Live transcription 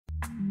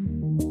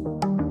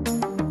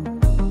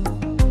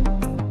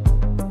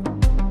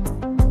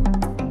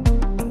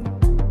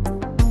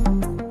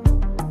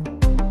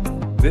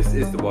This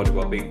is the Worldly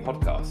Wellbeing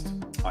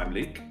podcast. I'm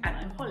Luke. And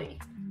I'm Holly.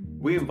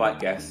 We invite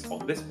guests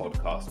on this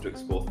podcast to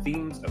explore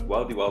themes of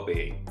worldly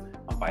well-being,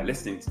 and by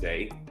listening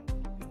today,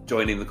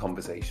 joining the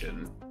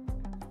conversation.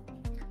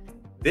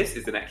 This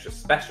is an extra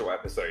special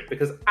episode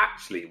because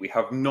actually we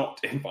have not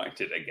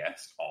invited a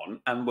guest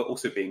on, and we're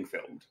also being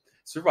filmed.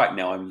 So right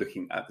now I'm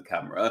looking at the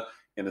camera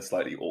in a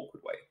slightly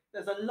awkward way.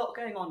 There's a lot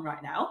going on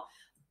right now,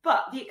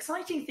 but the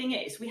exciting thing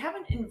is we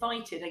haven't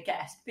invited a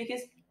guest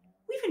because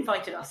we've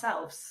invited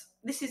ourselves.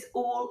 This is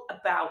all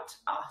about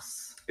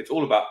us. It's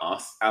all about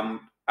us,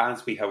 and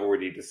as we have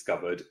already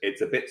discovered,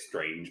 it's a bit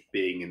strange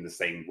being in the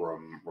same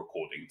room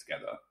recording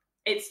together.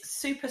 It's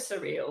super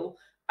surreal.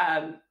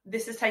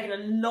 This has taken a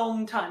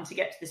long time to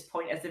get to this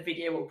point, as the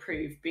video will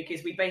prove,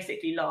 because we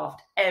basically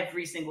laughed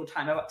every single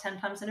time, about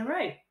 10 times in a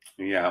row.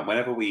 Yeah,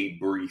 whenever we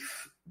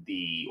brief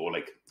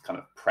kind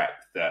of prep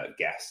the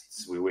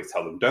guests, we always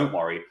tell them, don't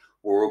worry,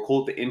 we'll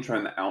record the intro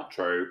and the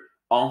outro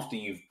after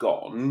you've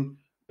gone,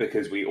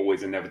 because we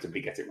always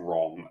inevitably get it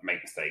wrong,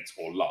 make mistakes,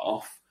 or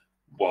laugh.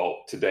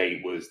 Well,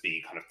 today was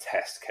the kind of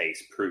test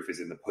case, proof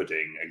is in the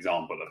pudding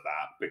example of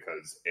that,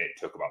 because it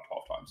took about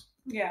 12 times.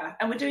 Yeah,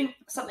 and we're doing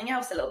something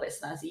else a little bit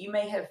snazzy. You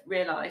may have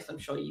realised, I'm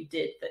sure you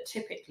did, that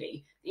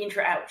typically the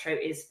intro outro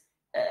is,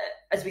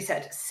 as we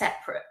said,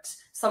 separate,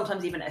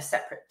 sometimes even at a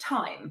separate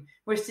time.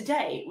 Whereas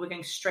today, we're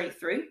going straight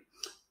through.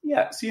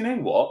 Yeah, so you know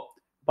what?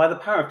 By the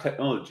power of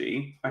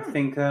technology, I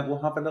think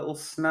we'll have a little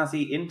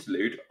snazzy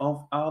interlude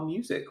of our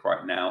music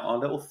right now, our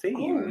little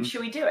theme. Ooh,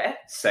 should we do it?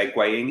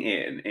 Segueing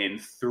in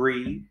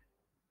 3,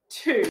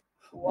 2,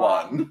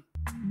 1.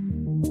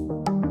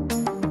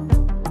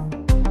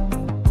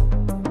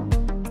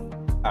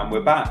 And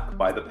we're back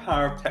by the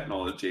power of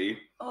technology.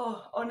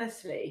 Oh,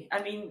 honestly,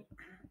 I mean,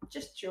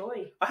 just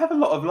joy. I have a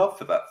lot of love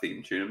for that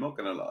theme tune, I'm not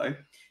going to lie.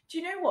 Do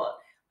you know what?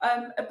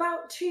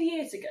 About 2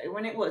 years ago,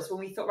 when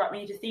we thought, right, we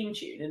need a theme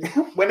tune. And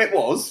when it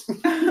was.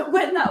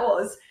 when that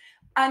was.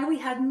 And we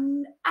had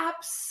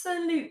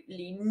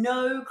absolutely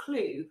no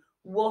clue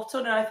what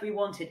on earth we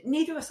wanted.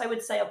 Neither of us, I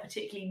would say, are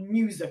particularly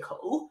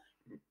musical.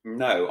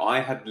 No, I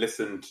had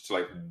listened to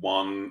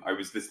I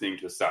was listening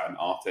to a certain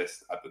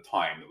artist at the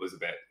time that was a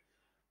bit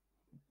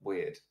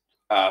weird.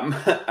 And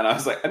I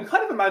was like, I'm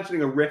kind of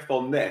imagining a riff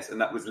on this, and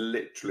that was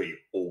literally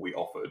all we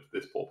offered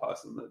this poor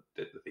person that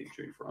did the theme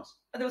tune for us.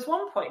 There was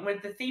one point where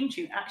the theme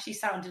tune actually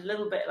sounded a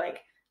little bit like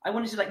I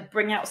wanted to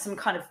bring out some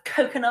kind of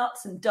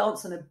coconuts and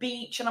dance on a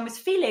beach, and I was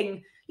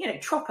feeling,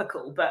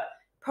 tropical, but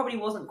probably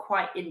wasn't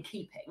quite in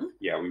keeping.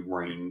 Yeah, we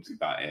reined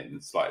that in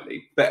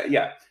slightly. But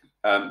yeah,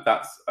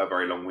 that's a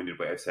very long-winded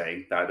way of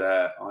saying that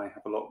I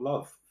have a lot of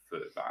love for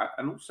that.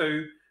 And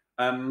also,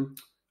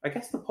 I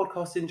guess the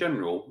podcast in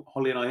general,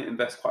 Holly and I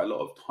invest quite a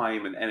lot of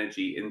time and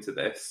energy into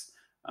this.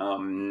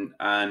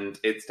 And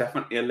it's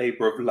definitely a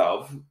labour of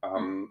love,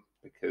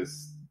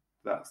 because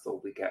that's all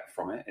we get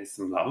from it is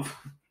some love.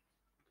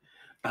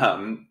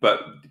 But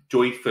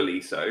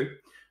joyfully so.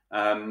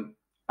 And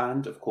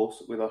of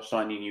course, with our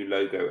shiny new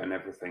logo and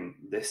everything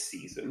this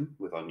season,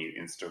 with our new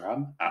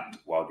Instagram at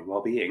Worldly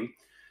Wellbeing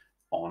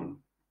on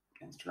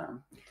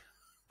Instagram.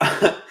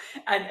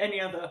 And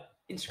any other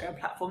Instagram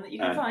platform that you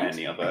can find.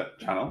 Any other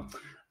channel.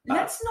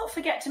 Let's not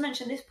forget to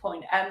mention this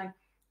point,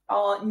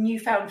 our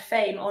newfound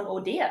fame on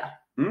Audia.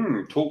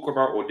 Talk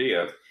about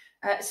Audia.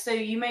 So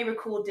you may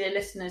recall, dear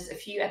listeners, a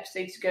few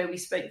episodes ago we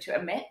spoke to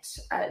Amit,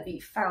 the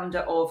founder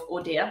of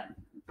Audia,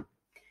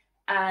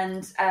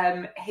 and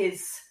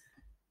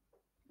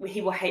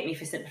he will hate me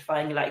for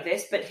simplifying it like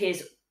this, but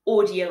his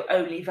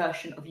audio-only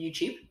version of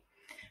YouTube.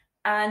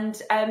 And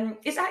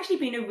it's actually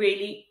been a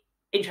really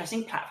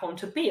interesting platform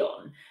to be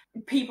on.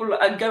 People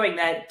are going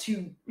there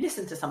to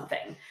listen to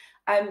something.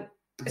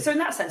 So in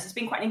that sense, it's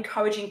been quite an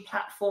encouraging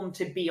platform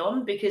to be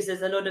on, because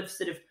there's a lot of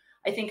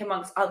I think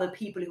amongst other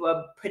people who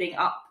are putting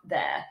up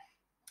there,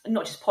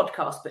 not just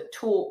podcasts, but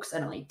talks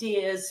and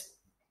ideas,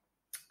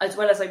 as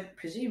well as, I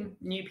presume,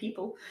 new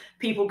people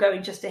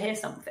going just to hear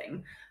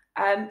something.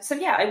 So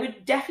yeah, I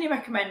would definitely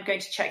recommend going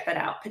to check that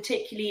out,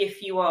 particularly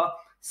if you are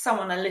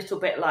someone a little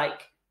bit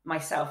like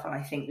myself, and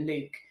I think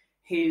Luke,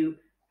 who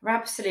are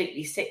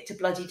absolutely sick to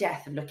bloody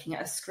death of looking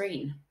at a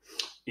screen.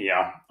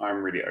 Yeah,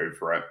 I'm really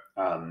over it.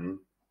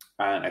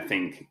 And I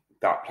think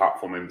that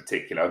platform in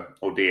particular,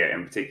 Audia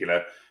in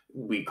particular,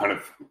 we kind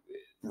of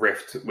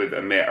riffed with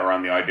Amit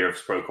around the idea of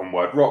spoken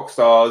word rock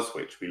stars,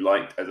 which we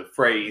liked as a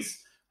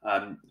phrase,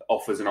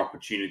 offers an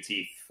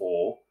opportunity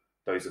for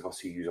those of us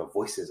who use our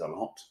voices a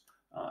lot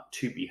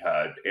to be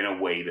heard in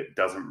a way that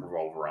doesn't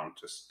revolve around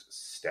just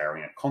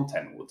staring at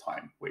content all the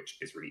time, which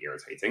is really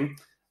irritating.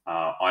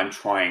 I'm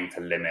trying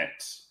to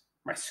limit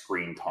my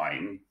screen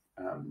time.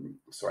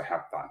 So I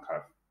have that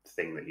kind of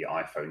thing that your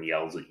iPhone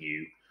yells at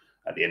you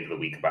at the end of the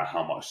week about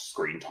how much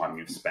screen time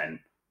you've spent,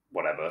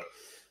 whatever.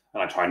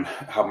 And I try and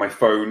have my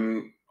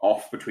phone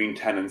off between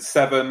 10 and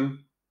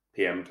 7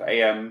 p.m. to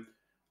a.m.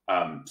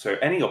 So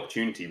any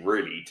opportunity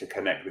really to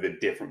connect with a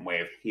different way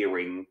of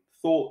hearing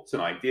thoughts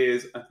and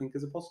ideas, I think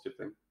is a positive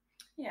thing.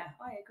 Yeah,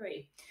 I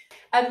agree.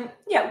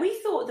 We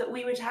thought that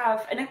we would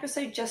have an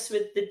episode just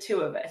with the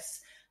two of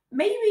us.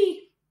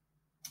 Maybe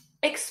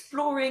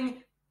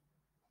exploring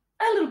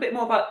a little bit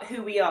more about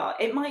who we are.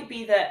 It might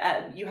be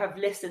that you have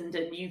listened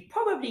and you've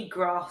probably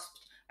grasped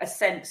a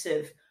sense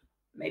of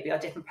maybe our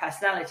different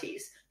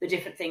personalities, the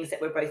different things that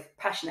we're both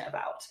passionate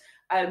about.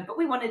 But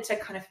we wanted to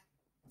kind of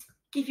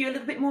give you a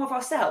little bit more of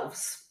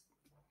ourselves.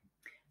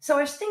 So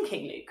I was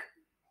thinking, Luke,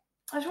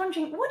 I was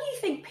wondering, what do you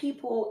think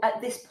people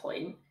at this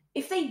point,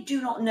 if they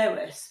do not know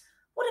us,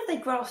 what have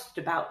they grasped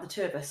about the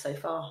two of us so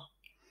far?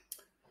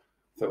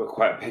 That we're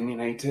quite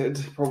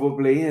opinionated,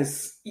 probably,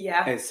 is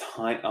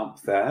high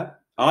up there.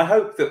 I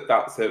hope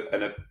that's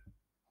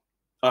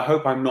I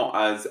hope I'm not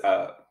as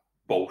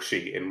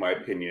bolshy in my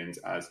opinions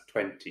as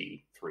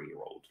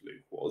 23-year-old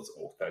Luke was,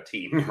 or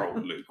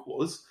 13-year-old Luke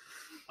was.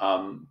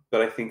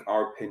 But I think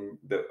our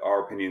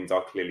opinions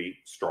are clearly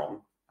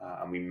strong,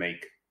 and we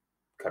make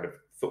kind of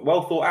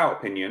well thought out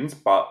opinions.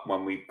 But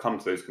when we come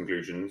to those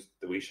conclusions,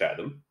 that we share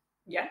them.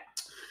 Yeah.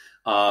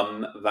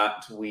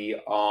 That we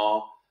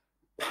are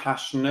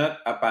passionate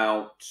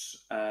about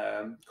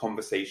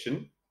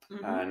conversation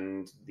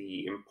and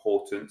the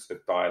importance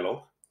of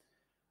dialogue,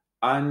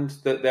 and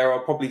that there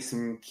are probably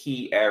some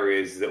key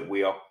areas that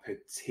we are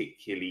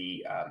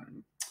particularly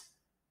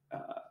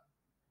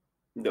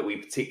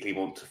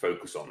want to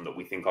focus on, that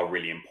we think are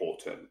really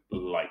important,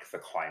 like the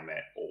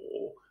climate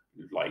or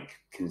like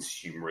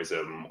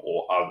consumerism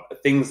or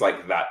things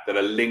like that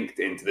are linked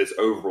into this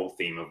overall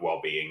theme of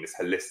well-being, this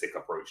holistic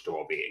approach to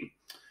well-being.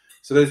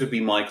 So those would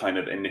be my kind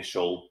of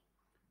initial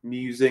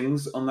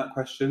musings on that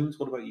question.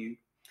 What about you?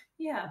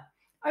 Yeah,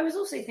 I was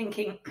also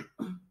thinking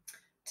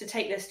to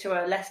take this to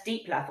a less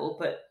deep level,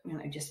 but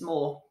just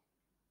more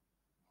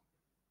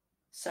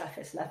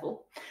surface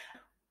level.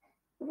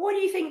 What do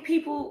you think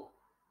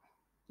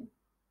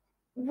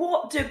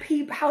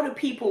how do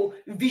people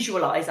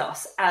visualize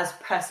us as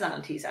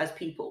personalities, as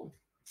people?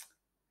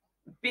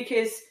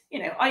 Because,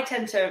 I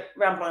tend to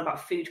ramble on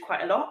about food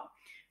quite a lot.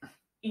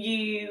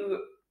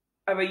 You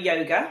are a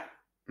yoga.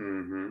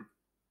 Mm-hmm.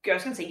 I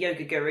was going to say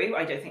yoga guru.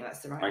 I don't think that's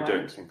the right word. I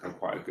don't think I'm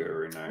quite a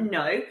guru, no.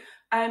 No.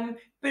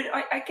 But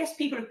I guess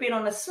people have been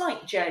on a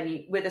slight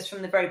journey with us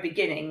from the very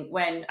beginning,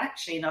 when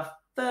actually in our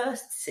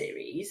first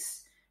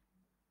series,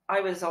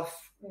 I was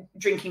off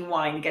drinking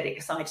wine, getting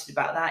excited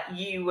about that.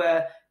 You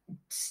were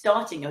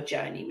starting your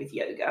journey with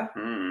yoga.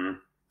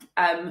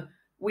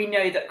 We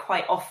know that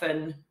quite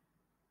often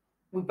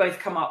we both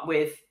come up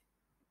with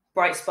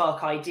bright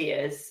spark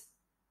ideas.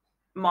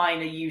 Mine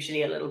are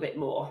usually a little bit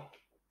more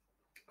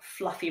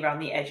fluffy around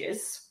the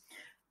edges.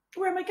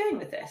 Where am I going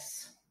with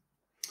this?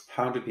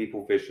 How do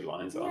people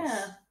visualize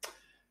us?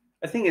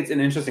 I think it's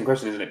an interesting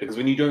question, isn't it? Because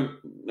when you don't,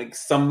 like,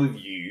 some of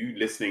you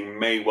listening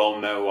may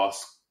well know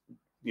us,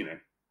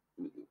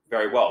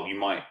 very well. You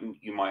might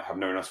have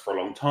known us for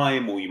a long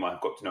time, or you might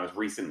have got to know us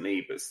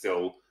recently, but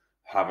still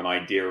have an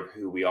idea of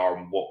who we are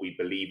and what we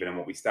believe in and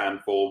what we stand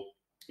for.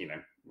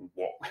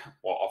 What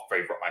our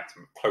favorite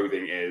item of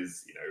clothing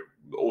is.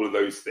 All of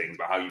those things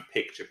about how you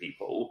picture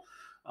people.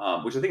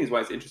 Which I think is why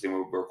it's interesting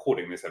we're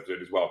recording this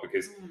episode as well,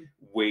 because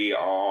we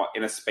are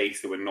in a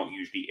space that we're not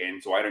usually in.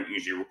 So I don't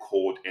usually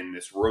record in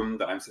this room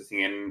that I'm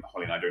sitting in.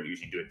 Holly and I don't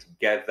usually do it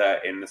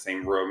together in the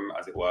same room,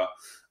 as it were.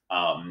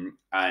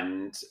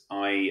 And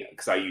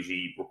because I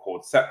usually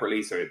record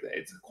separately, so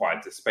it's a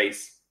quieter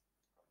space.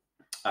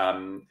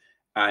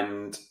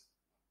 And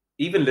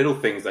even little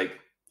things like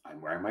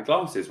I'm wearing my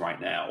glasses right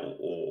now,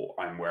 or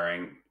I'm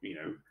wearing,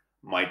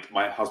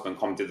 my husband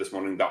commented this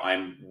morning that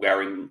I'm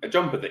wearing a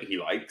jumper that he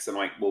likes. And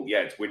I'm like, well, yeah,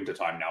 it's winter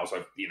time now. So,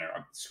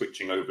 I'm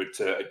switching over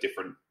to a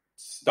different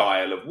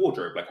style of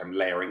wardrobe, like I'm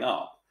layering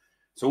up.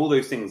 So all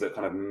those things that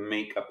kind of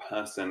make a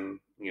person,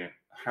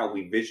 how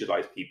we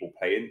visualize people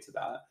play into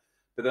that.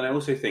 But then I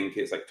also think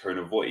it's like tone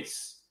of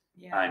voice.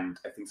 Yeah. And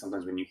I think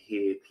sometimes when you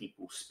hear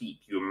people speak,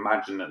 you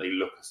imagine that they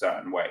look a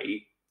certain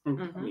way.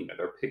 Mm-hmm.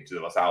 There are pictures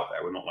of us out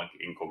there. We're not like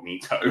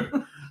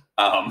incognito.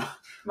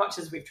 Much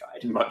as we've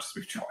tried.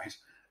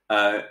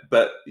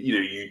 But,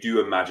 you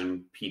do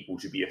imagine people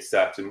to be a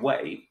certain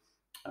way.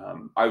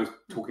 I was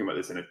talking about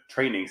this in a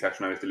training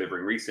session I was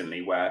delivering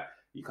recently, where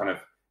you kind of,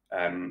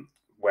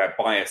 where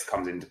bias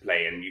comes into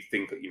play, and you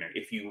think that,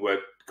 if you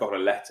got a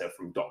letter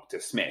from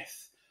Dr.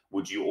 Smith,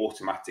 would you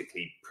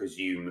automatically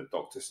presume that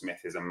Dr.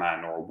 Smith is a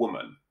man or a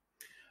woman?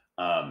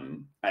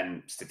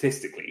 And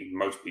statistically,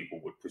 most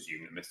people would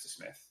presume that Mr.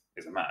 Smith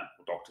is a man,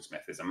 or Dr.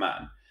 Smith is a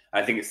man.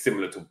 I think it's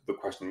similar to the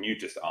question you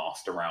just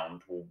asked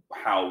around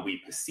how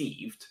we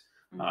perceived.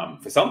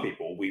 For some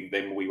people, we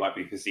might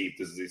be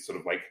perceived as these sort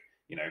of like,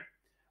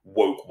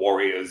 woke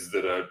warriors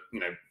that are,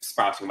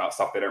 spouting about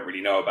stuff they don't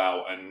really know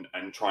about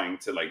and trying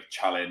to like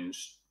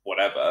challenge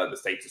whatever the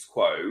status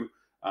quo.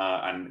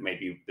 And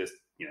maybe this,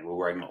 we're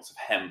wearing lots of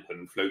hemp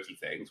and floaty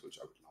things, which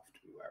I would love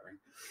to be wearing.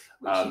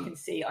 Which you can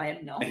see I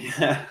am not.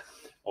 Yeah.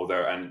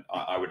 Although, and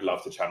I would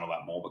love to channel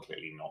that more, but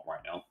clearly not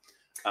right now.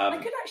 I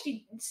could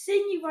actually,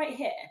 seeing you right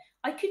here,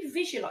 I could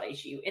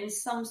visualize you in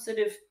some sort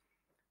of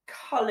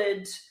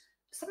coloured,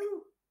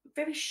 something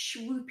very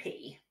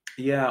swoopy.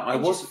 Yeah, I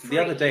was the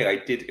other day.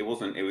 I did. It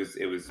was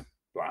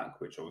black,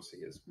 which obviously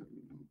is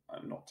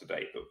not to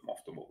date, but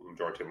often what the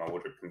majority of my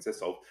wardrobe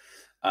consists of.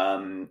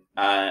 And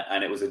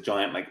it was a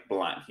giant, like,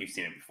 black, you've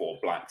seen it before,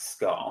 black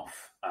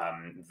scarf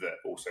that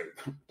also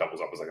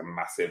doubles up as like a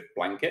massive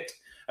blanket.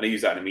 And I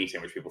used that in a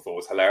meeting, which people thought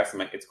was hilarious. I'm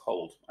like, it's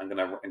cold. I'm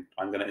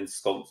gonna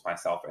ensconce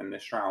myself in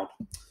this shroud.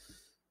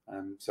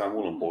 So I'm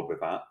all on board with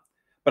that.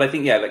 But I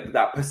think, yeah, like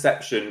that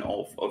perception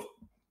of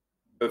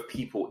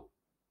people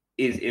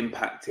is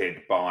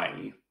impacted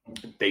by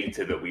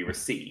data that we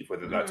receive,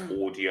 whether that's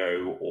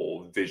audio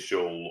or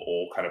visual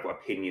or kind of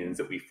opinions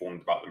that we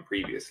formed about them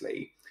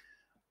previously.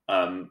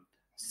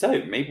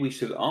 So maybe we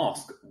should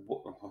ask,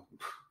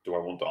 do I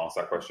want to ask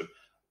that question?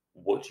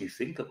 What do you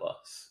think of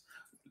us?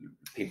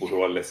 People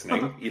who are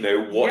listening, you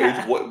know,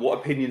 what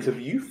opinions have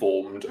you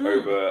formed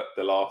over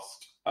the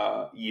last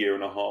year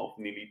and a half,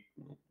 nearly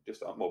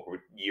just probably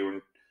year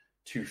and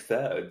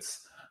 2/3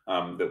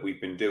 that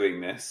we've been doing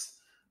this?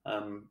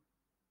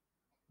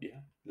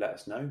 Let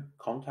us know.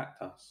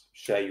 Contact us.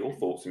 Share your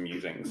thoughts and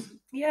musings.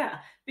 Yeah,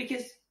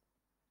 because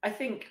I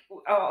think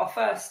our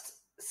first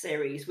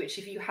series, which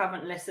if you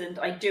haven't listened,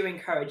 I do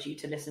encourage you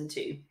to listen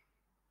to,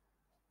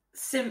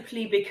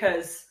 simply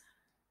because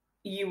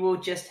you will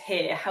just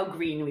hear how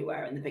green we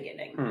were in the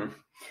beginning.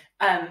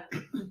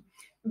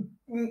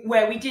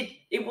 Where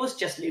it was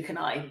just Luke and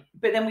I,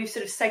 but then we've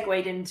sort of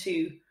segued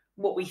into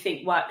what we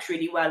think works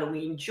really well and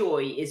we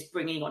enjoy is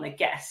bringing on a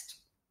guest.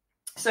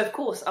 So of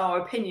course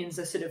our opinions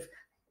are sort of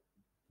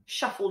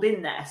shuffled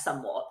in there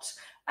somewhat,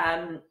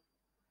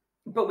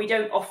 but we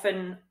don't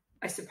often,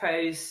 I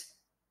suppose,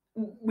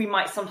 we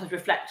might sometimes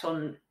reflect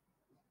on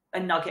a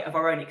nugget of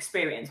our own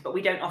experience, but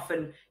we don't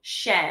often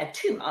share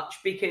too much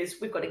because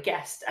we've got a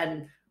guest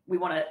and we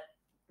want to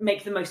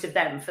make the most of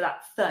them for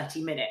that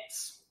 30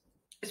 minutes.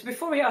 So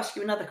before I ask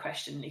you another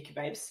question, Luca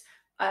Babes,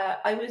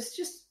 I was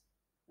just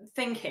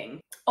thinking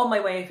on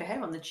my way over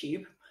here on the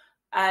tube,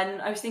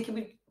 and I was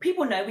thinking,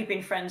 people know we've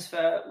been friends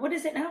for, what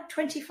is it now,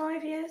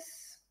 25 years?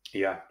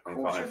 Yeah,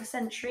 25. Quarter of a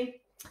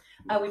century.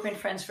 We've been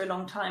friends for a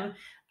long time.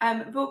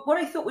 But what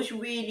I thought was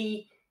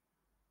really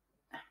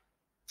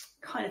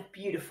kind of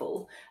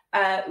beautiful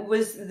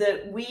was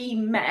that we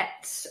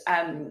met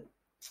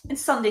in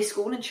Sunday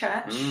school in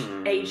church,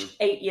 aged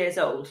 8 years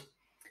old.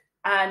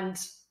 And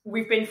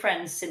we've been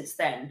friends since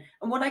then.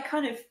 And what I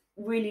kind of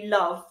really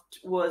loved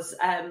was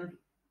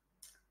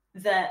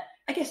that,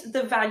 I guess,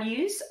 the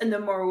values and the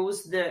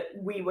morals that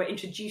we were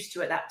introduced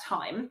to at that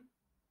time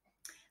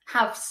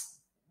have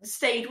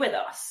stayed with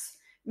us.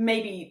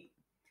 Maybe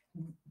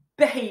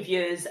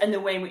behaviours and the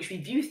way in which we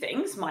view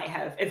things might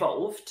have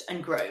evolved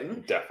and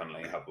grown.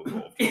 Definitely have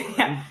evolved.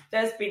 Yeah,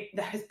 there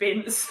has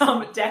been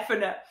some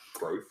definite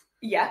growth.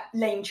 Yeah,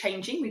 lane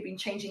changing. We've been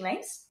changing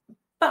lanes.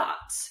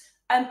 But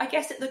I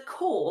guess at the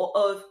core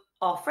of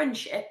our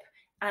friendship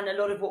and a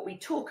lot of what we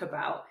talk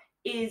about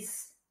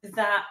is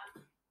that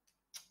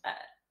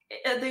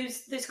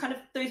those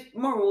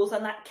morals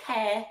and that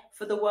care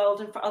for the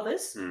world and for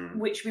others,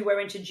 which we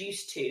were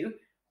introduced to,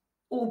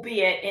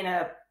 albeit in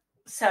a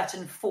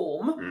certain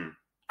form,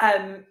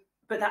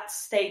 but that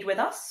stayed with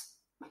us.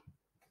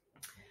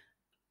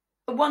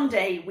 One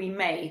day we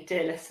may,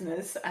 dear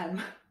listeners,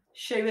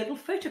 show you a little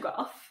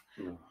photograph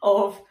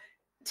of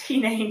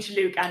teenage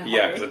Luke and Holly.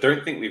 Yeah, because I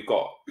don't think we've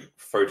got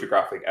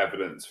photographic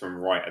evidence from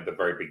right at the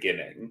very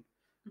beginning.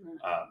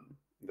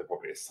 There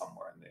probably is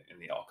somewhere in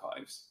the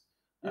archives.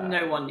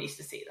 No one needs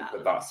to see that.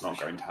 But that's not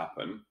going to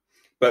happen.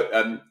 But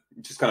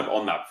just kind of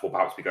on that, before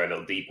perhaps we go a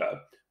little deeper,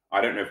 I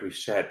don't know if we've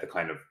shared the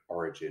kind of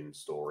origin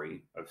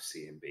story of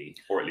C&B,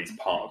 or at least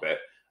part of it.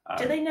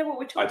 Do they know what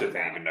we're talking about?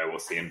 I don't even know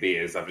what C&B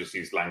is. I've just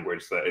used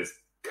language that is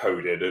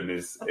coded and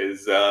is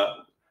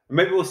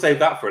maybe we'll save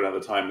that for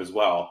another time as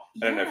well.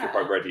 I don't know if you're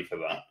quite ready for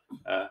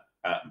that.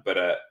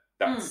 But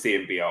that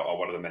C&B are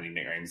one of the many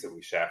nicknames that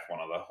we share for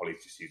one another.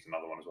 Holly's just used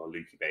another one as well,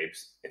 Lukey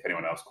Babes. If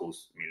anyone else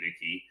calls me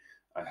Lukey,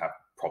 I have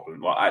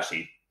problems. Well,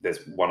 actually,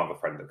 there's one other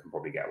friend that can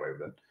probably get away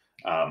with it.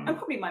 And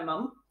probably my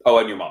mum. Oh,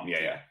 and your mum,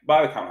 yeah.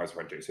 But I can't have a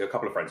friend too. So a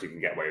couple of friends who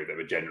can get away with it,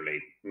 but generally,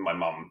 my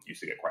mum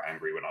used to get quite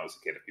angry when I was a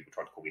kid if people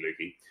tried to call me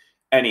Lukey.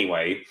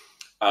 Anyway,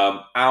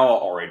 our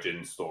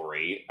origin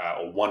story,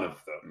 or one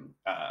of them,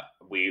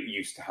 we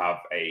used to have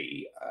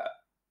a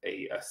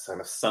sort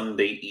of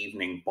Sunday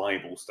evening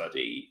Bible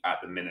study at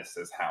the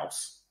minister's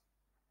house,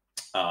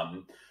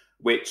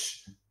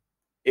 which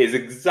is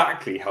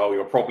exactly how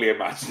you're probably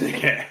imagining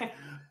it.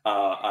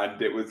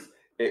 And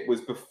it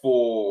was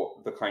before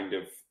the kind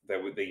of,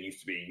 there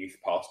used to be a youth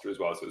pastor as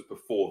well, so it was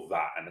before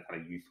that, and the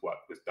kind of youth work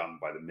was done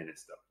by the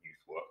minister, youth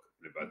work,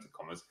 in inverted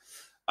commas.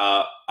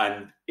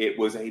 And it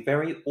was a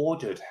very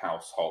ordered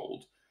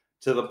household,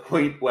 to the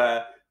point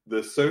where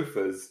the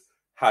sofas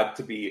had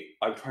to be,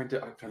 I'm trying to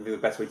think the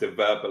best way to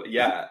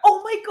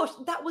Oh my gosh,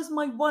 that was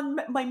my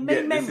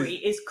main memory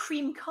is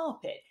cream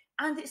carpet.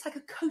 And it's like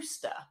a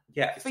coaster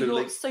for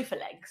your sofa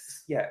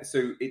legs. Yeah,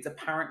 so it's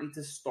apparently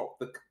to stop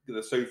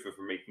the sofa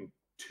from making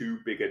too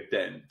big a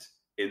dent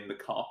in the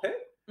carpet.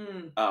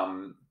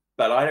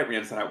 But I don't really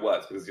understand how it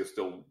works because you're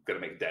still going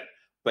to make a dent.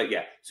 But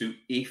yeah, so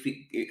if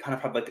it kind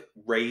of had like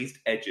raised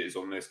edges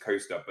on this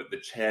coaster, but the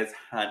chairs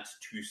had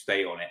to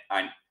stay on it.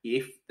 And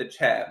if the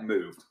chair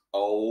moved,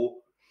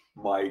 oh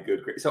my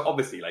good grief. So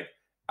obviously, like,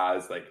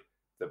 as like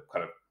the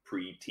kind of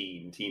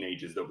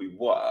teenagers that we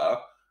were,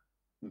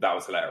 that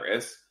was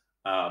hilarious.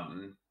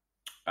 And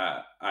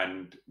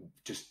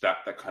just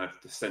that kind of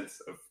the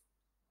sense of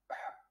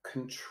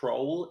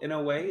control in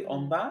a way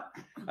on that.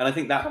 And I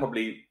think that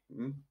probably...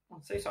 I'm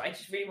so sorry. I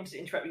just really wanted to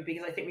interrupt you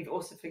because I think we've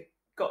also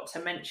forgot to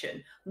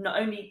mention not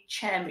only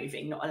chair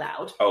moving not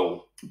allowed,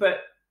 but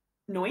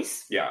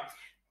noise. Yeah.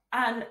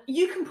 And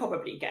you can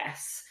probably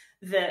guess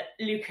that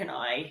Luke and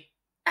I,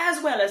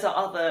 as well as our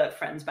other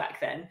friends back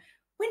then,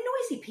 we're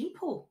noisy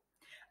people.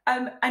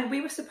 And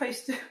we were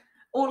supposed to...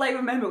 All I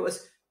remember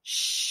was,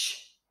 shh,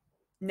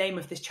 name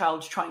of this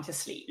child trying to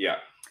sleep. Yeah.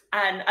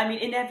 And I mean,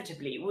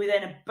 inevitably,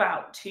 within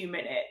about 2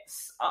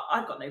 minutes,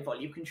 I've got no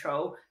volume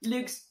control.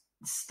 Luke's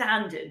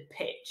standard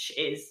pitch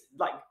is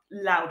like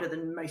louder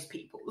than most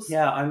people's.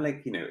 Yeah, I'm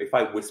like, if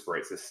I whisper,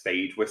 it's a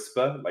stage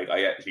whisper. Like,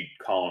 I actually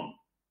can't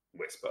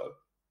whisper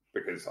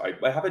because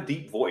I have a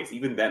deep voice.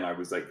 Even then, I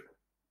was like,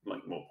 well,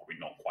 probably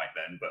not quite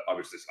then, but I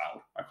was just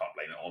loud. I can't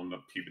blame it on the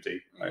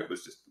puberty. Yeah. I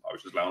was just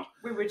loud.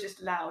 We were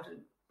just loud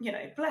and,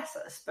 bless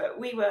us, but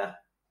we were...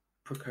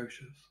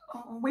 precocious.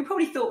 We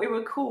probably thought we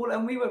were cool,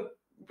 and we were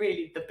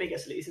really the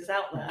biggest losers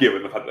out there.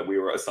 Given the fact that we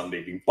were at a Sunday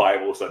evening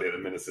Bible study at the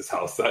minister's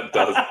house, that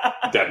does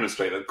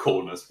demonstrate that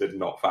coolness did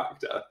not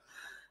factor.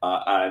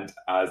 And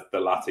as the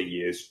latter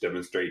years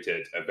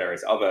demonstrated,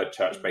 various other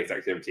church-based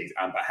activities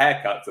and the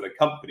haircuts that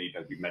accompanied,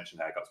 as we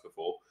mentioned haircuts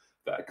before,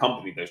 that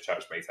accompanied those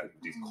church-based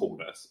activities,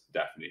 coolness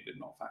definitely did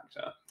not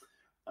factor.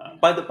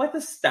 By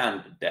the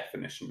standard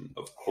definition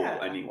of cool,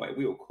 anyway,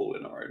 we were cool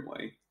in our own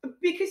way.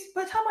 Because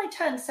by the time I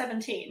turned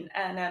 17,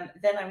 and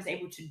then I was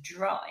able to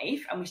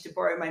drive, and we used to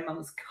borrow my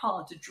mum's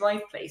car to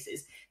drive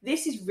places.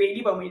 This is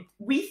really when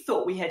we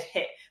thought we had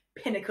hit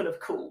pinnacle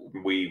of cool.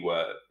 We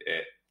were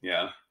it,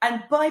 yeah.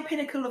 And by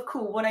pinnacle of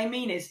cool, what I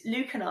mean is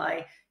Luke and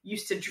I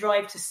used to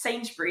drive to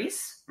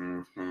Sainsbury's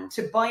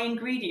to buy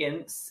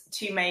ingredients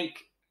to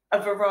make a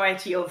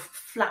variety of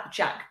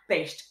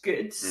flapjack-based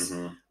goods.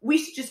 We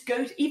used to just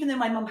go even though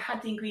my mum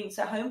had the ingredients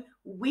at home,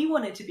 we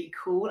wanted to be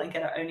cool and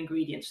get our own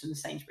ingredients from the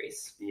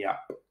Sainsbury's. Yeah.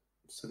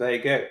 So there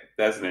you go.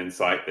 There's an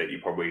insight that you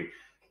probably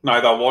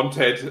neither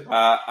wanted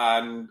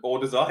or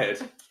desired,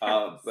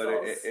 but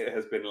it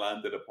has been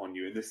landed upon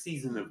you in the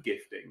season of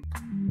gifting.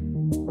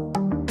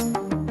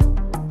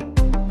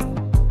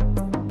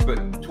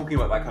 But talking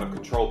about that kind of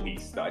control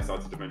piece that I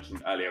started to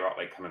mention earlier, about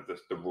like kind of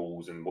the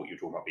rules and what you're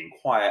talking about being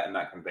quiet and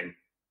that kind of thing,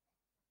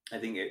 I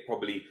think it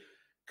probably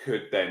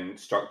could then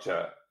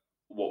structure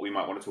what we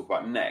might want to talk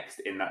about next,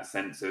 in that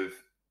sense of,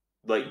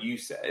 like you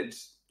said,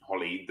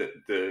 Holly,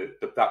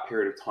 that that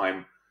period of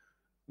time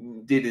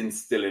did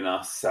instill in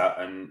us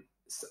an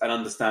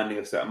understanding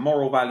of certain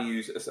moral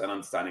values, an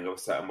understanding of a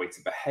certain way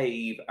to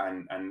behave,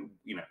 and an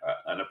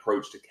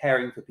approach to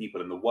caring for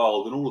people in the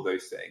world, and all of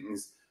those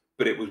things.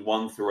 But it was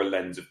one through a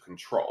lens of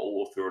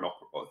control, or through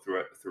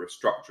a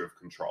structure of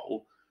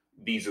control.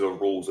 These are the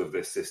rules of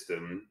this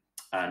system,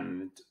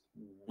 and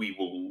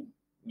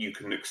you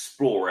can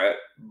explore it,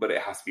 but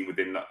it has to be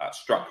within that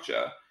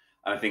structure.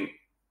 And I think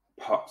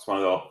perhaps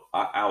one of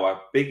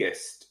our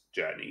biggest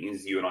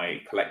journeys, you and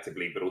I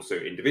collectively, but also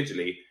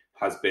individually,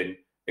 has been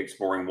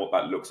exploring what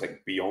that looks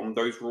like beyond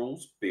those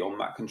rules,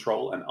 beyond that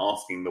control, and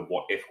asking the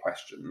what if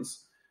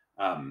questions,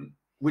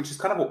 which is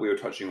kind of what we were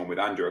touching on with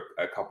Andrew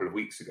a couple of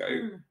weeks ago.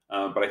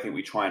 But I think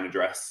we try and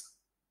address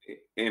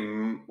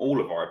in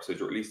all of our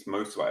episodes, or at least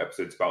most of our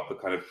episodes, about the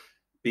kind of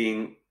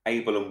being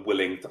able and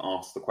willing to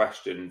ask the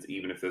questions,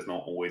 even if there's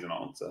not always an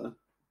answer.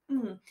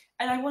 And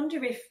I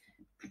wonder if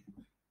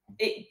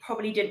it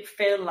probably didn't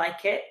feel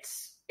like it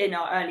in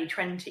our early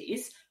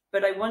 20s,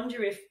 but I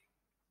wonder if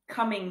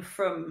coming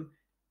from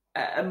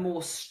a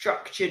more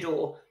structured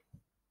or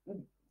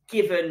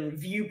given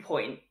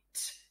viewpoint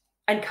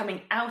and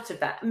coming out of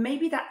that,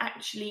 maybe that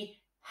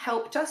actually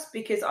helped us,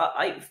 because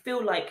I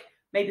feel like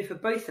maybe for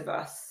both of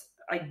us,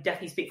 I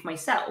definitely speak for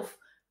myself,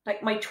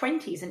 like my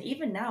 20s and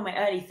even now my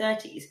early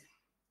 30s,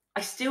 I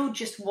still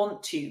just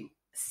want to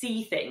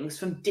see things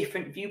from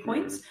different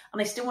viewpoints,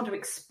 and I still want to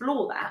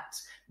explore that,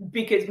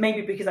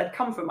 because I'd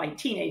come from my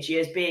teenage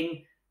years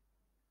being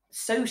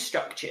so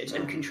structured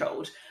and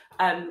controlled,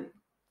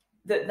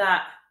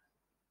 that's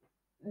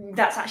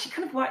actually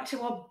kind of worked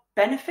to our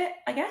benefit,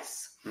 I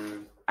guess.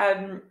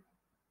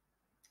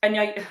 And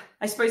I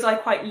suppose I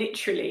quite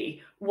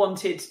literally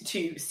wanted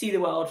to see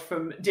the world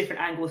from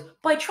different angles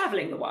by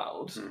traveling the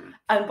world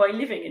and by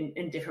living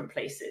in different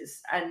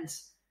places. And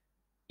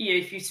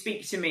if you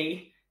speak to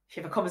me, if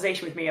you have a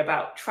conversation with me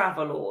about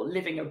travel or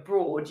living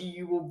abroad,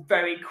 you will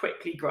very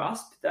quickly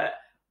grasp that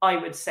I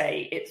would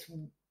say it's,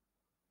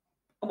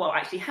 well,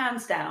 actually,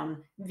 hands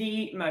down,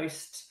 the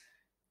most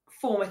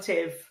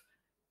formative,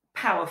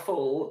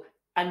 powerful,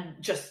 and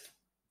just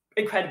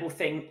incredible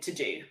thing to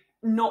do.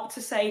 Not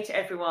to say to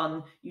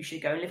everyone you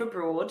should go and live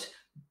abroad,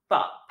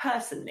 but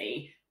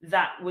personally,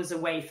 that was a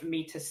way for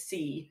me to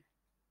see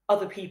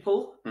other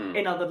people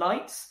in other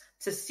lights,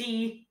 to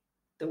see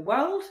the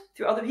world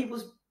through other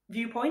people's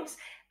viewpoints.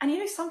 And,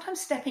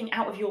 sometimes stepping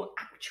out of your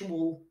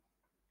actual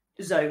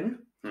zone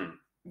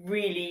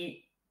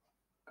really,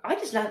 I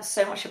just learned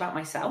so much about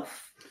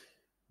myself.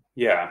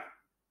 Yeah.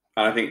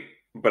 And I think,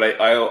 but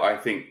I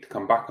think to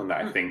come back on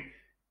that, I think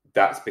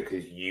that's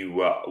because you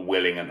were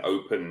willing and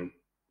open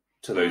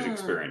to those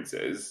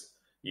experiences.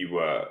 You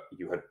were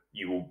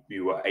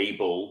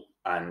able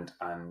and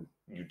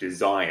you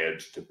desired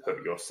to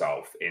put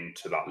yourself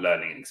into that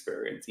learning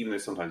experience, even though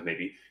sometimes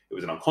maybe it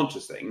was an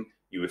unconscious thing.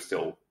 You were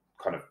still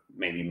kind of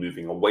maybe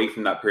moving away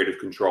from that period of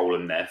control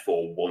and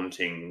therefore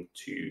wanting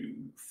to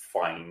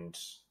find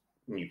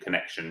new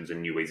connections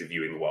and new ways of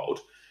viewing the world.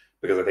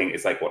 Because I think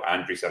it's like what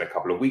Andrew said a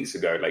couple of weeks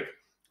ago, like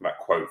that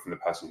quote from the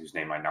person whose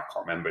name I now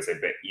can't remember,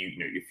 said that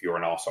if you're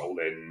an arsehole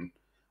in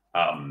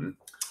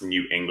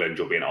New England,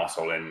 you'll be an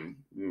arsehole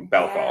in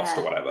Belfast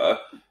or whatever.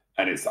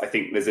 And I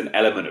think there's an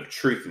element of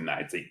truth in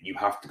that. It's like you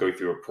have to go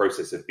through a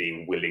process of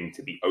being willing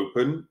to be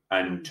open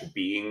and to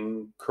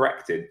being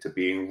corrected, to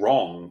being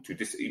wrong,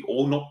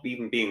 or not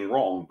even being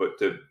wrong, but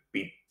to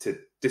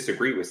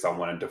disagree with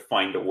someone and to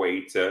find a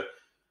way to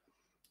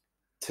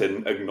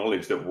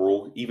acknowledge that we're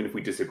all, even if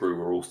we disagree,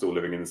 we're all still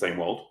living in the same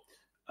world.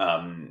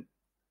 And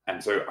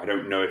so I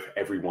don't know if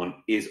everyone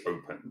is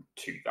open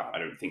to that. I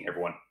don't think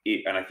everyone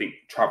is, and I think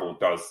travel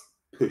does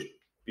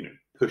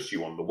push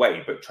you on the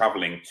way, but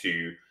traveling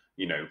to,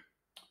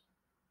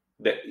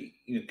 that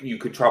you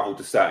could travel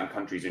to certain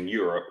countries in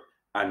Europe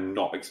and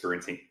not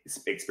experience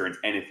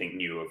anything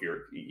new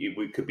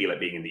it could be like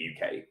being in the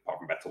UK, apart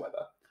from better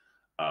weather.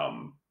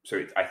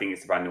 So I think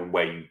it's depending on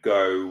where you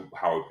go,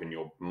 how open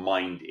your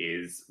mind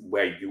is,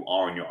 where you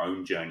are in your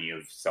own journey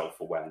of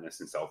self-awareness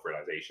and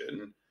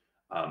self-realization.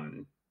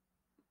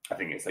 I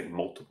think it's like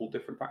multiple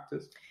different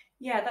factors.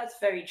 Yeah, that's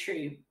very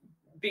true.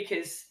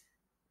 Because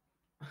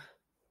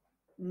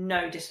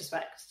no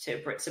disrespect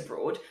to Brits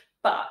abroad,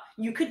 but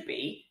you could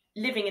be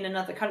living in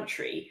another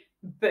country,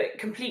 but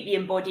completely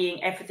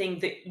embodying everything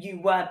that you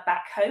were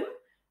back home.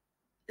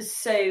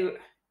 So,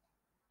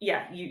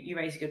 yeah, you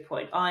raise a good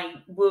point. I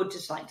would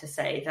just like to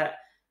say that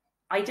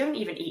I don't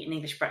even eat an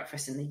English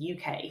breakfast in the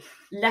UK,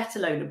 let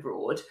alone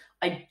abroad.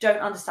 I don't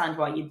understand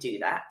why you do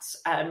that.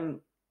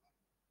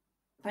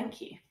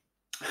 Thank you.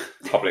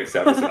 Public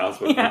service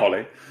announcement from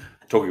Holly,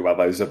 talking about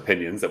those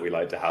opinions that we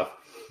like to have.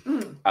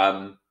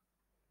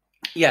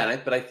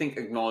 But I think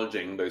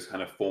acknowledging those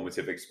kind of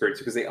formative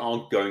experiences, because they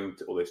are going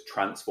to, or those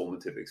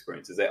transformative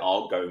experiences, they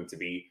are going to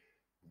be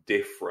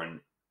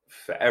different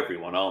for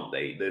everyone, aren't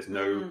they? There's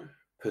no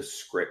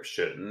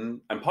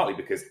prescription, and partly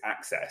because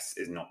access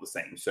is not the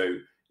same. So,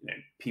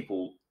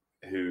 people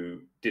who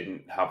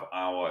didn't have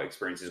our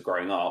experiences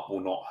growing up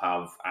will not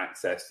have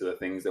access to the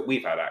things that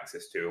we've had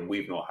access to, and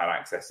we've not had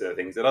access to the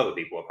things that other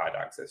people have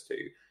had access to.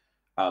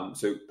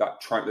 So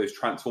that those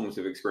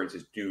transformative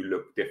experiences do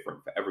look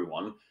different for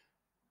everyone.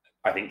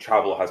 I think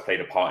travel has played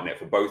a part in it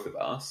for both of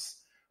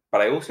us,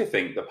 but I also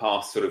think the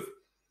past sort of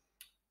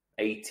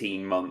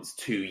 18 months,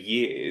 2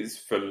 years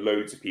for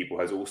loads of people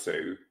has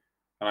also,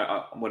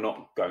 and we're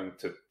not going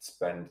to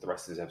spend the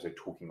rest of this episode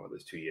talking about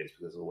those 2 years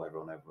because all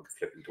everyone ever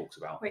flipping talks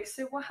about. Wait,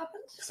 so what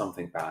happened?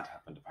 Something bad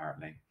happened,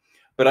 apparently.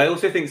 But I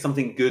also think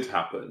something good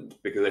happened,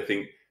 because I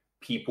think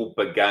people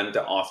began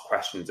to ask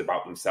questions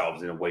about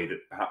themselves in a way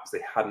that perhaps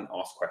they hadn't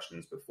asked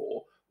questions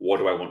before. What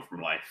do I want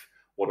from life?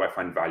 What do I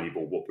find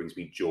valuable? What brings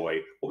me joy?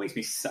 What makes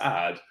me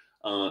sad?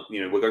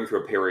 We're going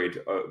through a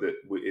period that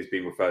is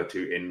being referred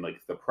to in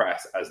like the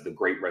press as the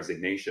Great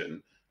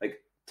Resignation. Like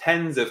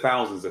tens of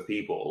thousands of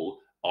people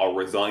are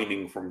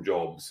resigning from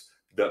jobs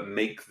that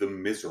make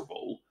them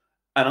miserable.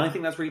 And I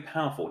think that's really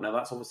powerful. Now,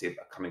 that's obviously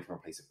coming from a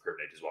place of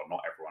privilege as well.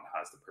 Not everyone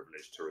has the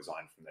privilege to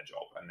resign from their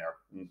job. And there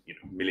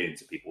are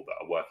millions of people that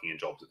are working in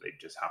jobs that they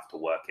just have to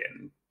work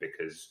in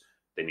because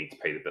they need to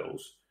pay the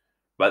bills.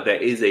 But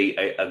there is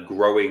a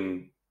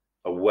growing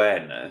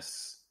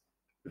awareness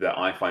that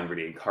I find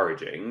really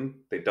encouraging,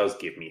 that does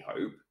give me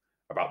hope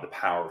about the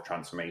power of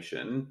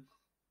transformation,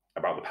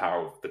 about the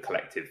power of the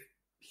collective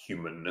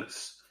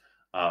humanness.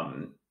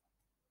 And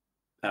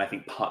I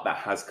think part that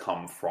has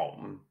come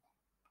from,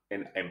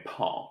 in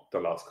part, the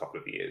last couple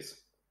of years.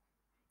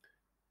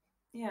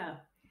 Yeah.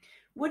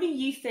 What do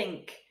you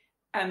think,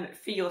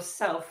 for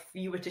yourself,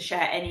 if you were to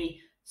share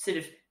any sort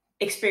of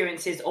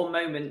experiences or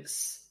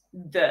moments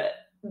that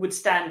would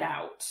stand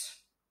out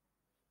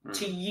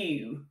to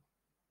you?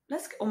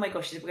 Oh my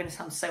gosh, we're going to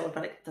sound so old,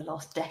 but like the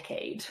last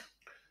decade.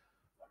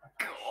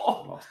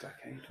 Oh, the last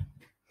decade.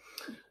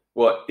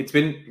 Well,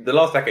 the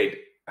last decade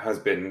has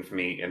been for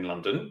me in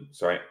London.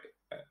 So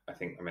I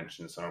think I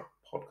mentioned this on a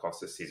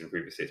podcast this season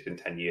previously. It's been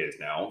 10 years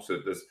now. So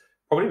there's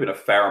probably been a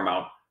fair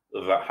amount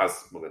there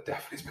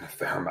definitely has been a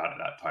fair amount in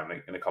that time.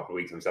 Like in a couple of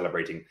weeks, I'm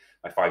celebrating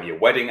my 5-year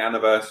wedding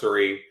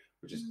anniversary,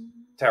 which is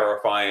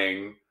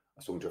terrifying. I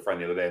was talking to a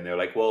friend the other day and they were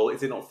like, well,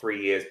 is it not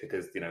 3 years?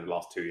 Because, the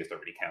last 2 years don't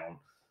really count.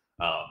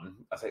 I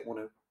was like, well,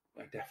 no,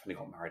 I definitely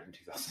got married in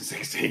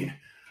 2016.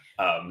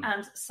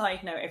 And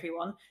side note,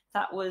 everyone,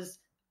 that was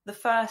the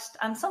first,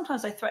 and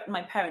sometimes I threaten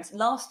my parents,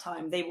 last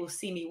time they will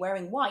see me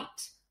wearing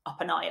white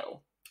up an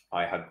aisle.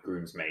 I had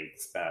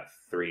groomsmaids,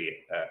 three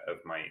of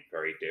my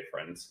very dear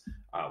friends,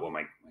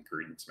 my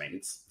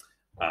groomsmaids,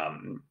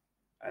 and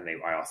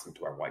I asked them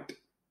to wear white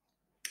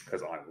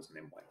because I wasn't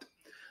in white.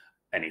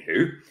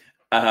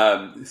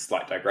 Anywho,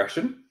 slight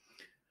digression.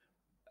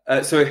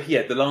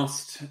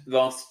 The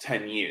last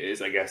 10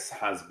 years, I guess,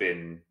 has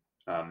been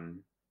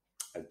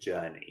a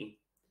journey,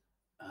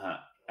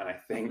 and I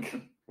think,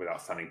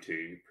 without sounding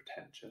too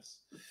pretentious,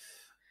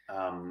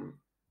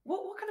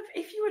 what kind of,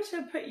 if you were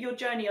to put your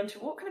journey onto,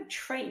 what kind of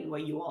train were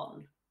you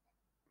on?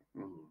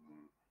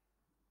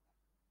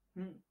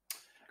 Okay.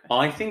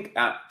 I think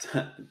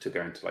to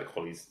go into like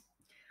Holly's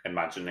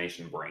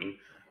imagination brain,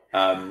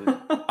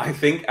 I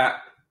think at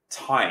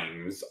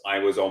times I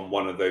was on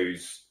one of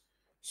those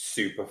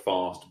super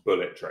fast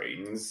bullet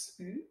trains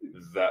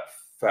that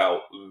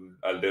felt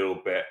a little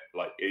bit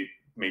like it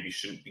maybe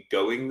shouldn't be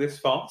going this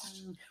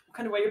fast.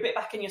 Kind of where you're a bit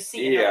back in your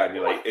seat. Yeah, and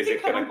you're like, is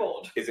it going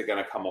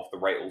to come off the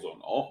rails or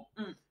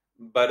not?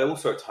 But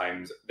also at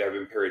times there have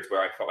been periods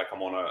where I felt like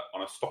I'm on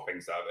a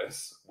stopping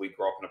service. We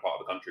grew up in a part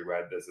of the country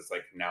where there's this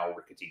like now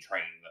rickety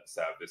train that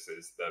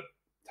services the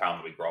town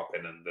that we grew up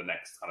in and the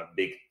next kind of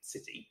big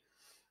city.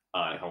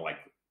 And it kind of like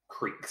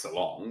creaks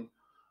along.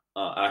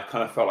 And I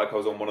kind of felt like I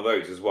was on one of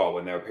those as well,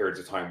 when there are periods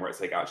of time where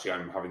it's like, actually,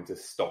 I'm having to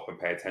stop and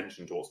pay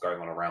attention to what's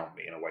going on around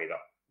me in a way that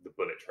the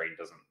bullet train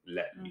doesn't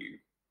let you.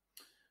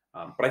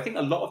 But I think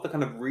a lot of the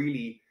kind of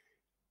really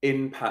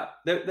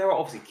impact, there are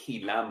obviously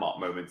key landmark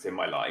moments in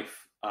my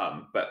life,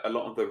 but a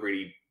lot of the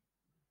really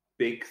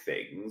big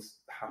things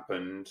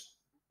happened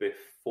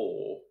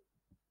before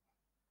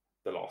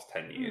the last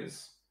 10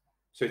 years.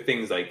 So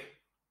things like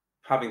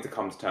having to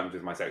come to terms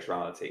with my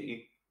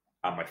sexuality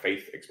and my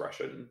faith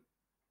expression,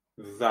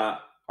 that,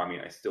 I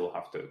mean, I still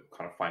have to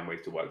kind of find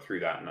ways to work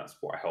through that, and that's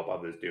what I help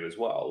others do as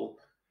well.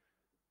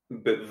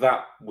 But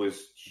that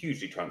was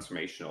hugely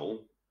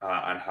transformational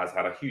and has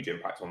had a huge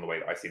impact on the way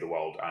that I see the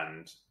world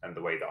and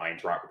the way that I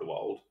interact with the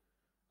world.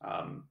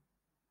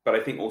 But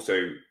I think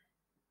also,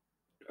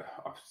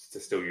 to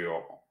steal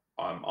your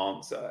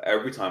answer,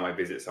 every time I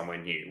visit somewhere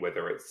new,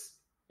 whether it's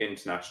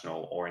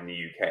international or in the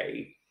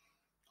UK,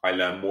 I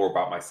learn more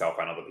about myself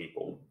and other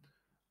people.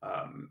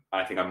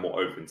 I think I'm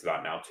more open to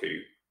that now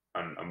too.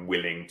 And I'm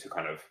willing to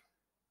kind of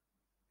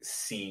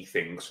see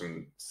things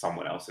from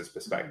someone else's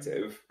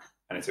perspective.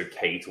 And it's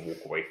okay to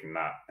walk away from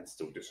that and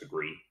still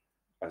disagree,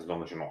 as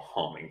long as you're not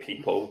harming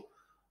people,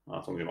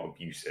 as long as you're not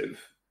abusive.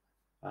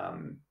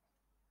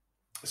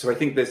 So I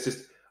think there's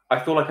just, I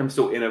feel like I'm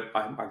still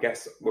I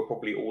guess we're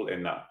probably all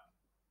in that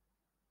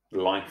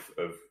life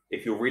of,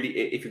 if you're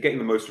getting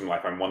the most from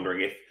life, I'm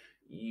wondering if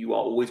you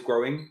are always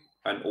growing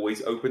and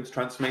always open to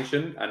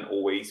transformation and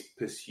always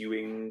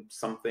pursuing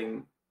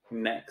something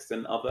next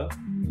and other.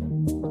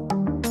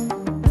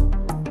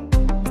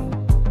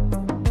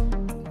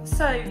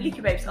 So,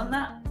 Luca Babes, on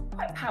that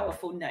quite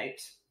powerful note,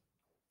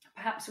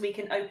 perhaps we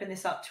can open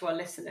this up to our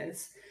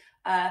listeners.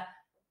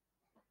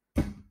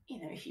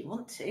 If you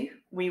want to,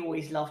 we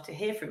always love to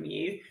hear from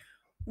you.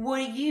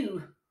 What are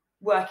you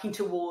working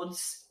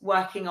towards,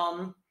 working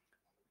on?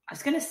 I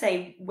was going to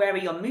say, where are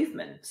your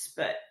movements?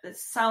 But it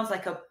sounds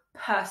like a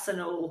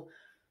personal,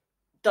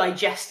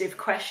 digestive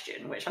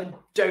question, which I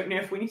don't know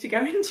if we need to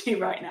go into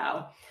right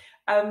now.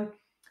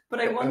 But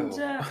I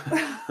wonder...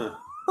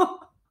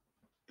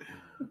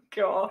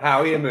 God.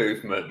 How are your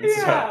movements?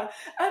 Yeah.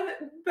 And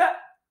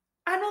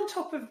on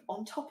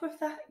top of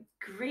that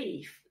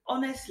grief,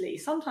 honestly,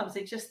 sometimes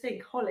I just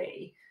think,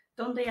 Holly,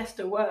 donde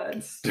está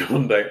words?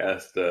 Donde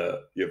está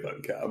your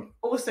vocab?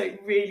 Also,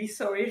 really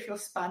sorry if you're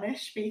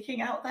Spanish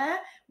speaking out there.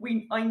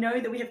 I know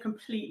that we have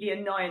completely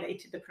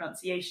annihilated the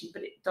pronunciation,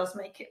 but it does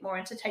make it more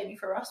entertaining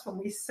for us when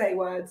we say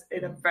words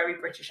in a very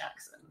British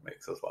accent.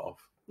 Makes us laugh.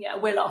 Yeah,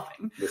 we're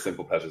laughing. The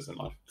simple pleasures in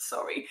life.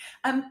 Sorry.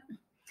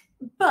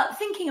 But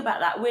thinking about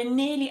that, we're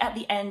nearly at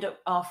the end of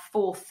our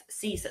 4th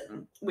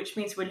season, which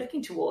means we're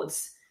looking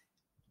towards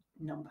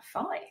number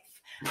 5.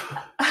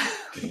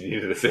 You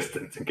need an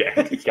assistant to get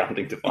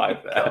counting to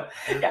 5 there.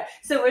 Yeah,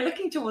 so we're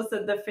looking towards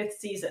the 5th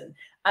season.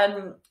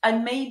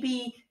 And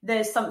maybe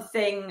there's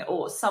something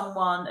or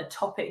someone, a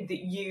topic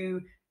that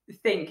you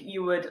think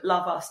you would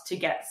love us to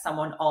get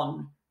someone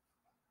on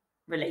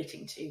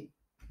relating to.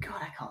 God,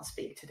 I can't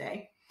speak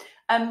today.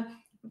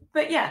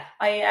 But yeah,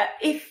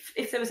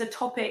 if there was a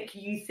topic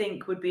you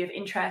think would be of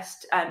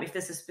interest, if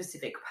there's a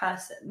specific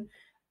person,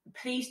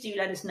 please do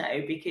let us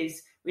know,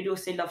 because we'd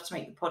also love to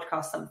make the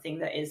podcast something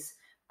that is,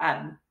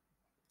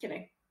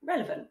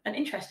 relevant and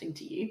interesting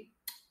to you.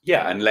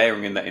 Yeah, and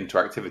layering in that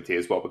interactivity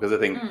as well, because I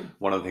think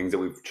one of the things that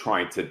we've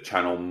tried to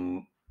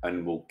channel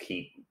and will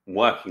keep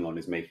working on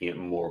is making it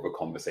more of a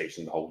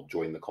conversation, the whole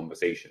join the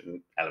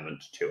conversation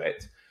element to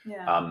it.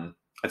 Yeah.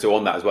 And so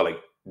on that as well, like,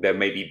 there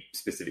may be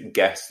specific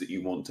guests that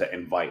you want to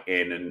invite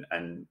in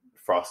and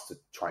for us to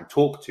try and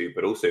talk to,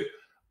 but also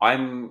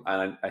and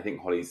I think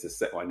Holly's the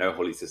same, I know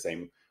Holly's the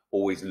same,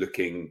 always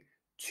looking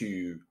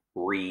to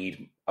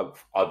read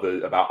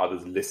about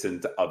others, listen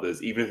to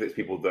others, even if it's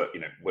people that,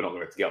 we're not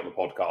going to get on the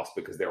podcast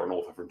because they're an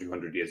author from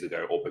 200 years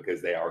ago or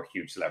because they are a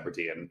huge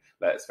celebrity, and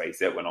let's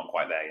face it, we're not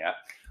quite there yet.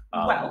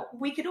 Well,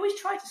 we could always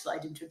try to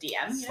slide into a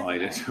DM.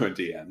 Slide into a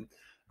DM.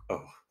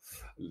 Oh,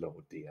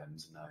 Lord,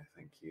 DMs, no,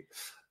 thank you.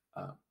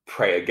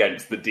 Pray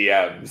against the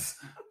DMs.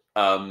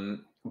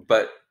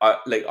 But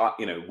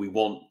we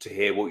want to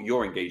hear what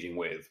you're engaging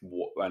with,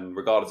 and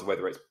regardless of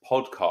whether it's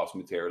podcast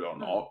material or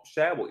not,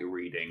 share what you're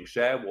reading,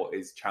 share what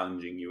is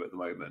challenging you at the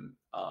moment.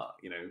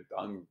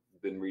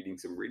 I've been reading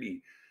some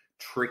really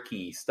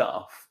tricky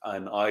stuff,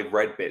 and I've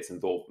read bits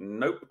and thought,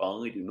 nope,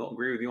 I do not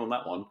agree with you on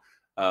that one.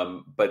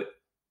 But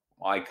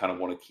I kind of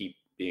want to keep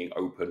being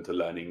open to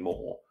learning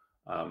more.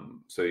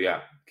 So yeah,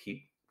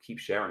 keep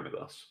sharing with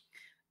us.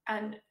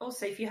 And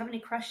also, if you have any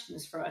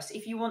questions for us,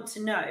 if you want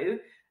to know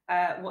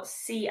what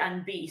C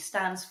and B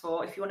stands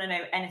for, if you want to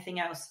know anything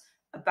else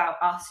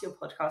about us, your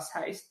podcast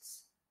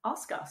hosts,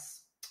 ask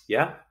us.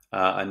 Yeah,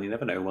 and you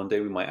never know, one day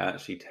we might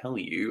actually tell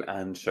you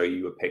and show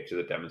you a picture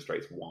that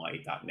demonstrates why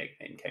that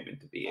nickname came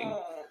into being.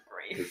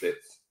 Because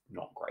it's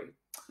not great.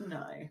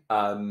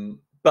 No.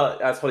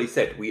 But as Holly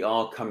said, we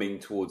are coming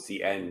towards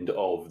the end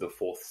of the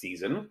 4th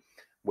season,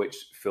 which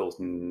feels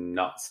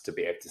nuts to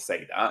be able to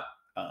say that.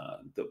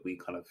 That we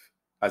kind of,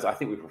 as I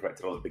think we've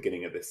reflected on at the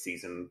beginning of this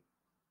season,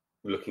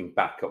 looking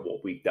back at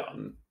what we've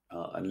done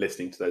and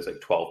listening to those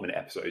 12-minute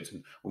episodes,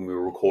 and when we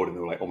were recording,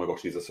 they were like, "Oh my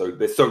gosh,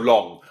 they're so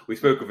long." We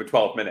spoke for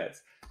 12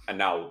 minutes, and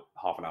now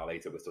half an hour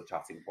later, we're still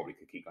chatting. Probably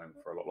could keep going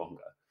for a lot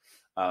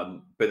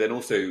longer. But then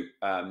also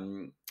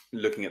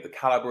looking at the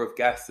caliber of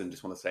guests, and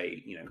just want to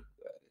say,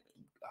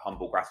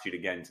 humble gratitude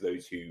again to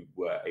those who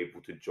were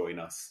able to join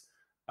us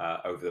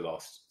over the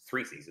last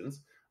 3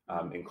 seasons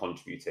in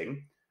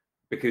contributing,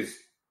 because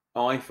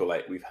I feel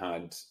like we've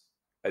had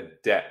a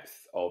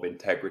depth of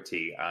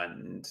integrity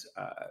and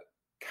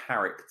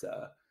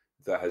character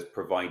that has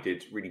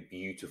provided really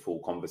beautiful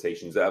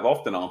conversations that have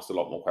often asked a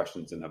lot more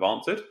questions than have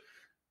answered.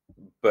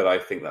 But I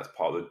think that's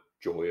part of the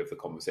joy of the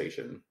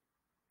conversation.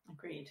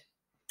 Agreed.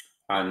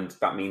 And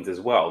that means as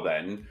well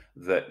then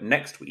that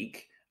next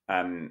week,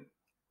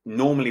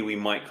 normally we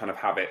might kind of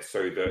have it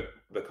so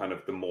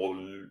that the more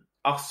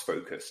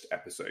us-focused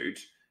episode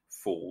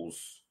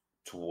falls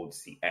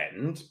towards the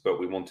end, but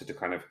we wanted to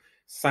kind of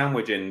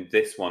sandwich in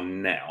this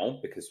one now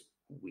because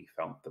we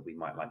felt that we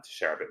might like to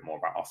share a bit more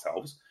about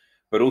ourselves,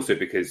 but also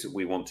because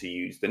we want to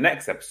use the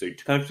next episode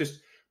to kind of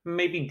just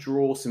maybe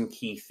draw some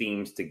key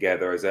themes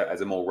together as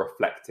a more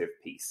reflective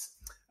piece.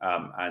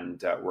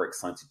 And we're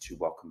excited to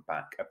welcome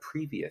back a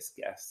previous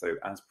guest. So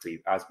as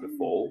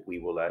before, we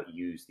will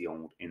use the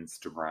old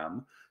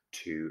Instagram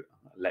to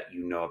let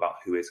you know about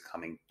who is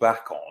coming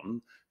back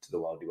on to the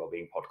Worldly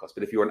Wellbeing podcast.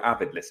 But if you're an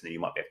avid listener, you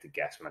might be able to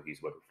guess when I've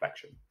used the word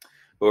reflection.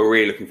 But we're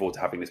really looking forward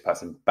to having this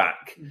person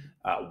back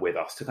with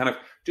us to kind of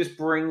just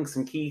bring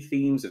some key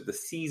themes of the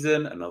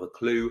season, another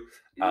clue,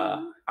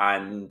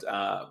 and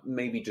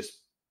maybe just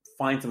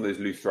find some of those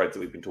loose threads that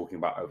we've been talking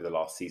about over the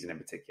last season in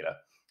particular,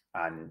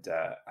 and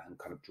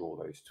kind of draw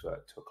those to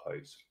a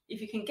close.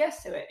 If you can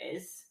guess who it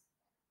is,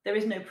 there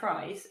is no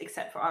prize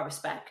except for our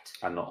respect.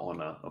 And the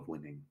honour of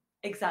winning.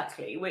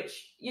 Exactly,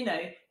 which, no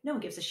one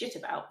gives a shit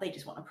about. They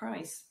just want a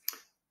prize.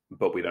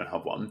 But we don't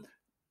have one.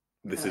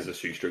 This is a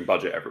shoestring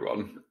budget,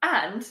 everyone.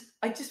 And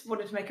I just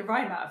wanted to make a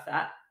rhyme out of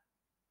that.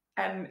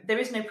 There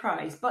is no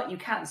prize, but you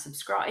can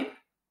subscribe.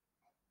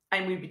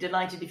 And we'd be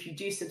delighted if you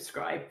do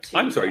subscribe to...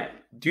 I'm sorry,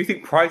 do you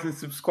think prize and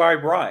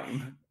subscribe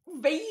rhyme?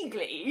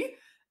 Vaguely.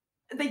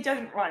 They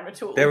don't rhyme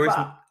at all. There is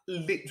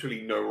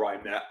literally no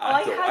rhyme there at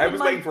all. I was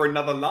waiting for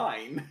another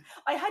line.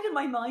 I had in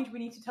my mind we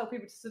need to tell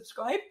people to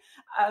subscribe.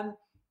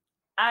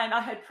 And I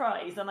had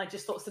prize, and I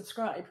just thought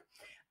subscribe.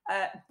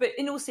 But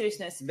in all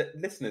seriousness...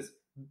 Listeners,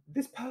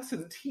 this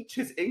person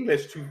teaches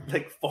English to,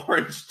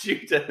 foreign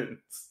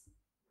students.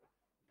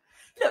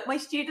 Look, my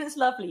student's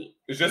lovely.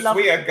 Je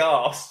suis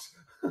aghast.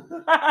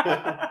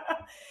 I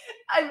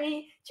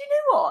mean, do you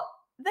know what?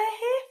 They're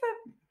here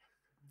for...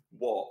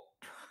 What?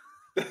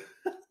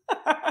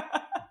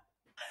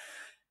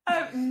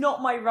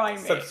 Not my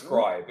rhyming.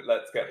 Subscribe.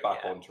 Let's get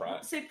back on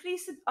track. So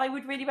please, I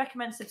would really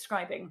recommend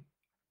subscribing,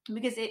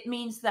 because it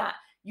means that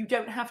you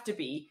don't have to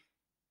be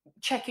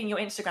checking your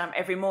Instagram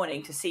every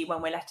morning to see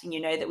when we're letting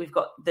you know that we've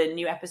got the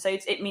new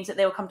episodes. It means that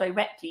they will come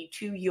directly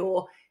to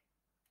your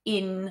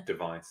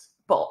device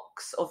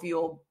box of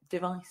your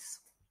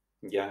device.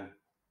 Yeah,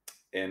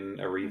 in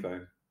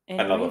Arivo.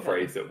 Another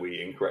phrase that we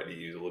incorrectly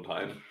use all the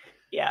time.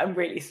 Yeah, I'm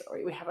really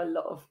sorry. We have a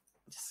lot of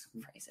just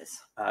phrases.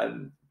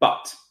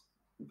 But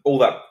all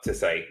that to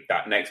say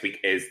that next week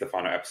is the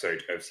final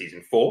episode of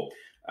season 4.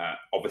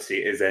 Obviously,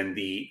 it is in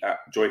the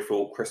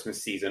joyful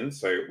Christmas season,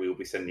 so we will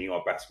be sending you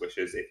our best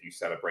wishes if you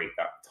celebrate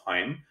that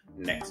time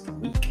next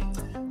week.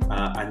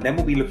 And then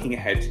we'll be looking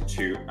ahead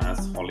to,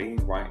 as Holly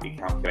rightly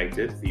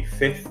calculated, the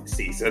 5th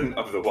season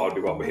of the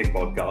Worldly Wellbeing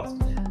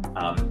podcast.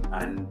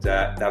 And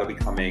that'll be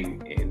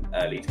coming in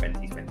early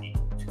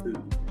 2022,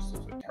 which is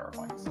also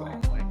terrifying. So.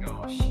 Oh my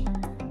gosh.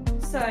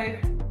 So,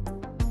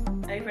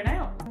 over and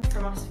out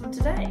from us from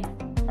today.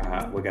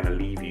 We're going to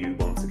leave you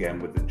once again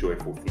with the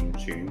joyful theme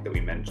tune that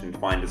we mentioned.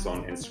 Find us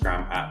on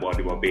Instagram at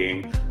Worldly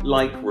Wellbeing.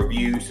 Like,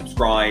 review,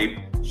 subscribe,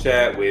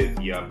 share with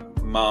your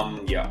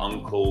mum, your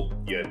uncle,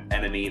 your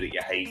enemy that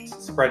you hate.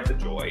 Spread the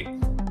joy,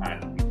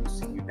 and we will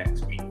see you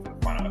next week for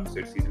the final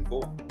episode of season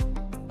 4.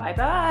 Bye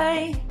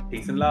bye.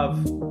 Peace and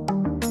love.